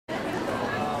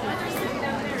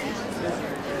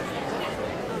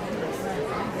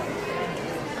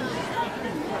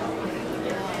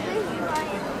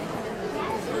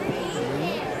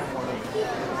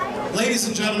Ladies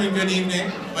and gentlemen, good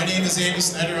evening. My name is Andy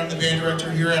Snyder. I'm the band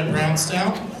director here at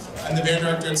Brownstown. I'm the band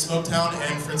director at Smoketown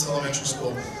and Fritz Elementary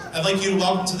School. I'd like you to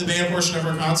welcome to the band portion of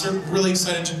our concert. We're really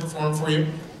excited to perform for you,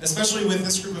 especially with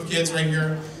this group of kids right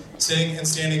here sitting and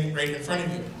standing right in front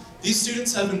of you. These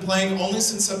students have been playing only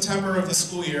since September of the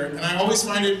school year, and I always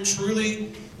find it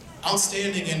truly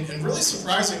outstanding and really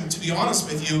surprising, to be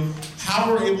honest with you, how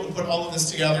we're able to put all of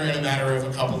this together in a matter of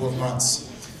a couple of months.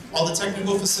 All the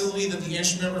technical facility that the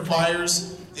instrument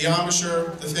requires, the embouchure,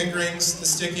 the fingerings, the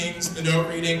stickings, the note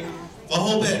reading, the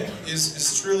whole bit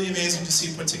is truly amazing to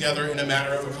see put together in a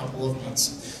matter of a couple of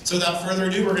months. So without further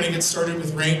ado, we're going to get started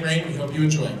with Rain, Rain. We hope you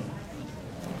enjoy.